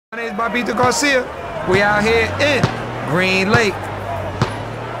My name is Bobito Garcia. We out here in Green Lake.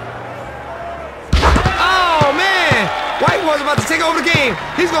 Oh man! White was about to take over the game.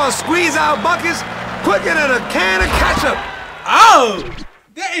 He's gonna squeeze out buckets quicker than a can of ketchup. Oh!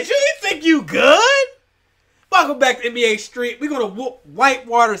 Did you think you good? Welcome back to NBA Street. We're gonna whoop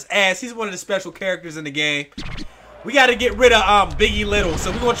Whitewater's ass. He's one of the special characters in the game. We gotta get rid of Biggie Little,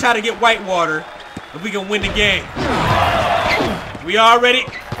 so we're gonna try to get Whitewater if we can win the game. We all ready?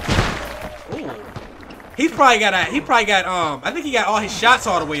 He probably got I think he got all his shots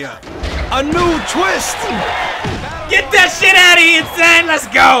all the way up. A new twist! Get that shit out of here, son! Let's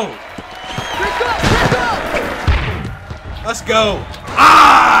go! Let's go.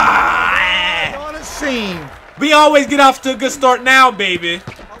 Ah! On the scene. We always get off to a good start now, baby.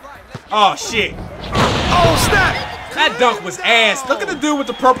 Oh shit. Oh snap! That dunk was ass. Look at the dude with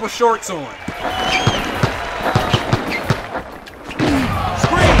the purple shorts on.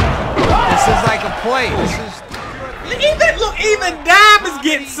 This is like a play. This is Even Dime is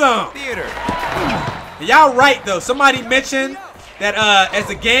getting some. theater. Y'all right though. Somebody mentioned that as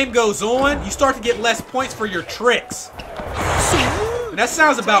the game goes on, you start to get less points for your tricks. And that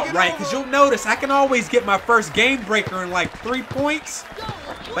sounds about right, because you'll notice I can always get my first game breaker in like 3 points,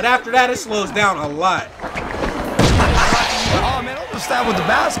 but after that it slows down a lot. Oh man, don't stop with the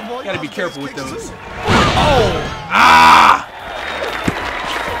basketball. You gotta be careful with those. Oh! Ah!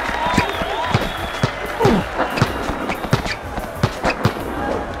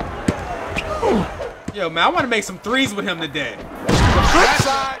 Yo, man, I want to make some threes with him today.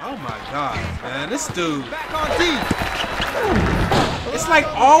 Oh my god, man, this dude. Back on D. It's like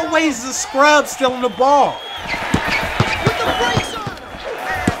always the scrub stealing the ball.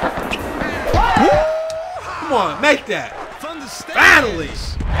 Come on, make that. Finally. You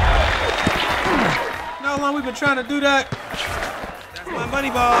know how long we've been trying to do that? That's my money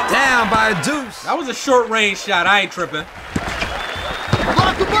ball. Down by a deuce. That was a short range shot. I ain't tripping.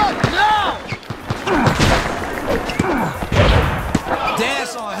 Lock him up now.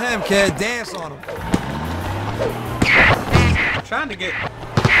 Dance on him, kid. Dance on him. I'm trying to get.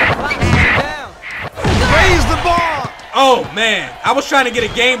 Raise the ball. Oh man, I was trying to get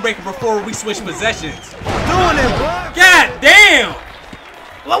a game breaker before we switch possessions. Doing it, bro. God damn.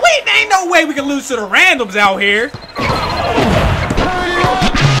 Well, ain't no way we can lose to the randoms out here.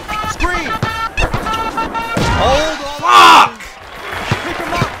 Screen. Hold on. Fuck. Pick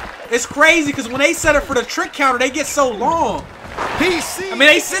him up. It's crazy because when they set it for the trick counter, they get so long. PC. I mean,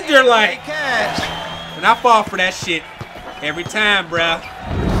 they sit there like, Cash. and I fall for that shit every time, bruh.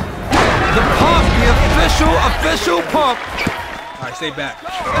 The pump, the official pump. All right, stay back.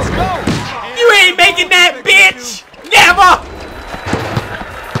 Let's go. You ain't making that, bitch. Never.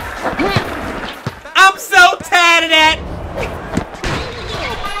 I'm so tired of that.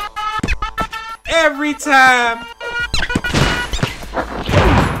 Every time.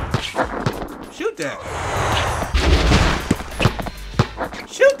 Shoot that.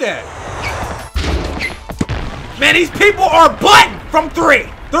 Shoot that. Man, these people are butt from three.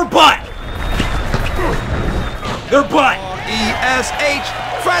 They're butt. They're butt. ESH.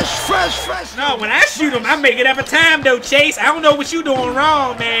 Fresh. No, when I shoot them, I make it every time, though, Chase. I don't know what you doing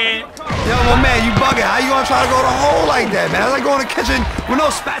wrong, man. Yo, my man, you bugging. How you gonna try to go to the hole like that, man? That's like going to the kitchen with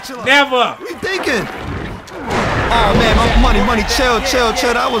no spatula. Never. What are you thinking? Oh, man, money. Chill.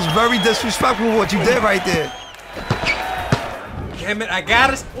 That was very disrespectful what you did right there. Damn it, I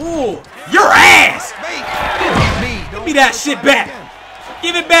got us. Ooh, your ass. Give me that shit back.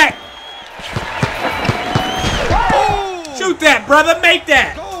 Give it back. Shoot that, brother. Make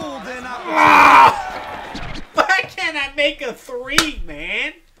that. Why can't I make a three,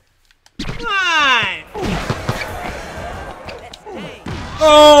 man? Come on.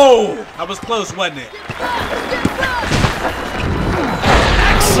 Oh, I was close, wasn't it?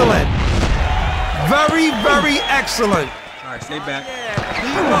 Excellent. Very excellent. All right, stay back.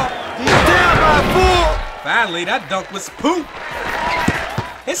 He's down by 4. Finally, that dunk was poop.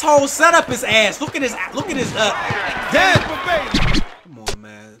 His whole setup is ass. Look at his Dead. Come on,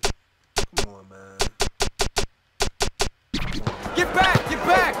 man. Get back.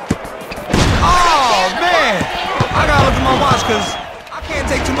 Oh, man. I gotta look at my watch because I can't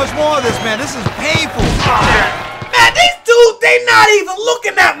take too much more of this, man. This is painful. Man, these dudes, they not even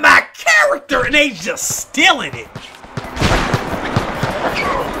looking at my character and they just stealing it.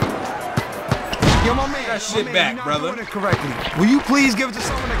 Yo, my man. That shit back, brother. Doing it correctly. Will you please give it to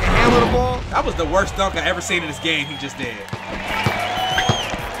someone that can handle the ball? That was the worst dunk I ever seen in this game he just did.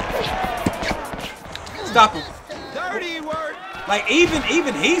 Stop him. Dirty work. Like, even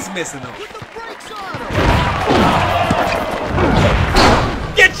he's missing them. Put the brakes on him.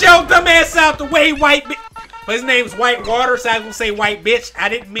 Get your your dumb ass out the way, white bitch. But his name's White Water, so I was gonna say white bitch. I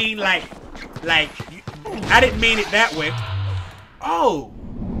didn't mean like, I didn't mean it that way. Oh.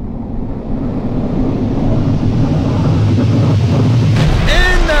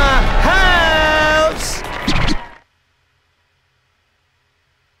 In the house.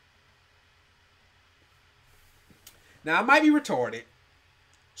 Now, I might be retarded,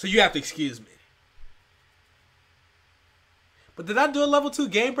 so you have to excuse me. But did I do a level 2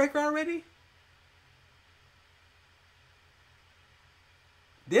 game breaker already?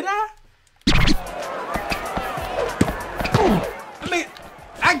 Did I? I mean,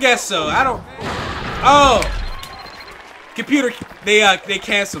 I guess so. I don't... Oh! Computer, they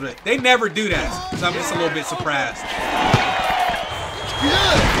canceled it. They never do that, so I'm just a little bit surprised.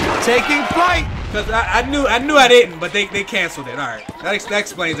 Taking flight. Because I knew I didn't, but they canceled it. All right, that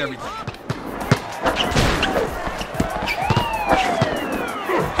explains everything.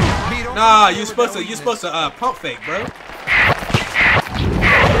 Nah, you're supposed to pump fake, bro.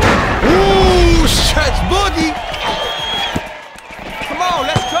 Ooh, stretch boogie. Come on,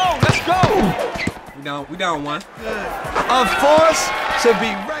 let's go. We down one. A force to be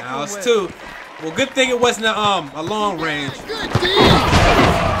reckoned Now it's with. 2. Well, good thing it wasn't a long range. Take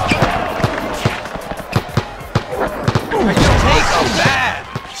a bat.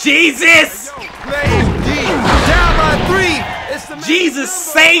 Jesus! Down by 3. It's the Jesus,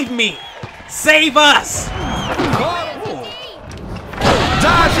 save me! Save us!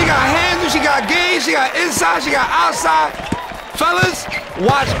 Dodge, she got hands, she got gauge, she got inside, she got outside. Fellas,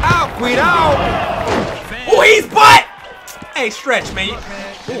 watch out, Guido. Oh, he's butt! Hey, stretch, man.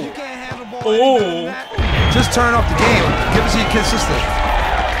 You can't handle the ball any better than that. Just turn off the game. Give it to your kid sister.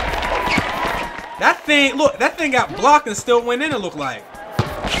 That thing, look, that thing got blocked and still went in, it looked like.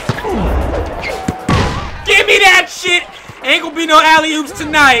 Give me that shit! Ain't gonna be no alley-oops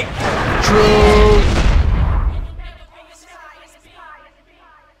tonight. True.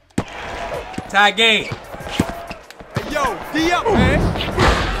 Tie game. Hey, yo, D up, man.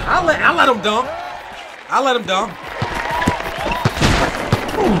 I'll let him dunk. I'll let him dunk.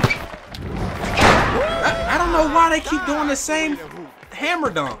 I don't know why they keep doing the same hammer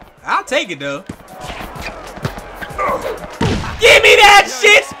dunk. I'll take it though. Give me that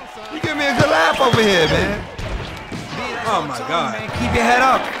shit! You give me a good laugh over here, man. Oh my God. Man, keep your head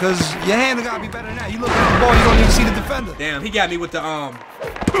up, cause your hand gotta be better than that. You look at the ball, you don't even see the defender. Damn, he got me with the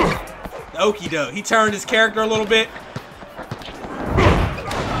okie doke. He turned his character a little bit.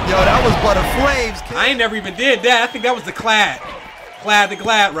 Yo, that was butter flaves, kid. I ain't never even did that. I think that was the Clad. Clad the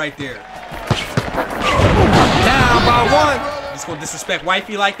Glad right there. Down by 1. Just gonna disrespect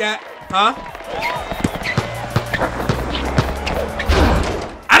wifey like that? Huh?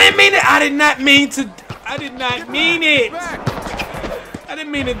 I didn't mean it. I did not mean it. I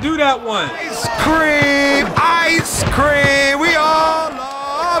didn't mean to do that one. Ice cream. We all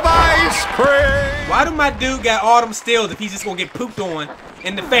love ice cream. Why do my dude got all them steals if he's just gonna get pooped on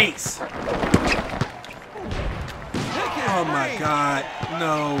in the face? Oh my God,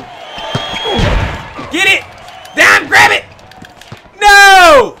 no. Get it! Down, grab it!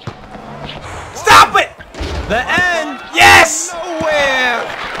 No! Stop it! The end. Yes! Nowhere.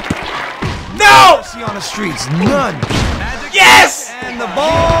 No! See on the streets, none. Yes! And the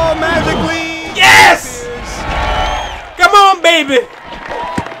ball magically. Yes! Come on, baby!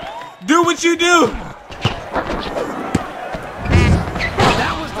 Do what you do!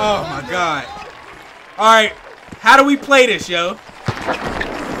 Oh my God. Alright, how do we play this, yo?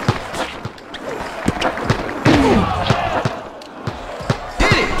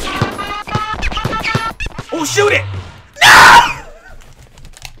 Hit it. Oh, shoot it! No!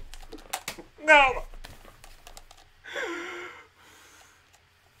 No!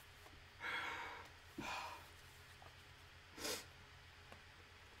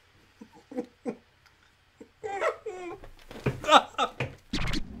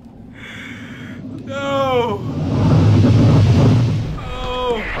 No!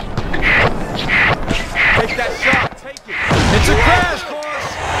 Oh! Take that shot. Take it. It's a crash course.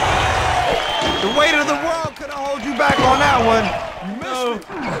 The weight of the world couldn't hold you back on that one. You missed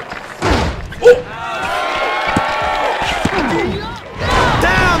it.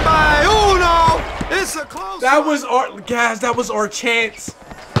 Down by Uno. It's a close That one. was our guys. That was our chance.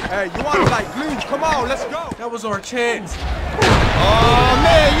 Hey, you want to like glue? Come on, let's go. That was our chance. Oh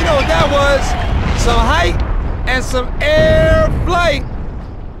man, you know what that was? Some height and some air flight.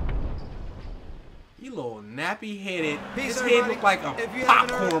 You little nappy headed. Peace, His head looked like a if you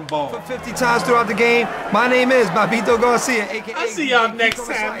haven't heard popcorn ball. for 50 times throughout the game, my name is Babito Garcia, aka. I'll see y'all next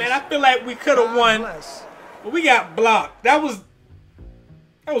time, man. I feel like we could have won, but we got blocked. That was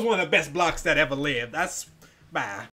That was one of the best blocks that ever lived. That's bye.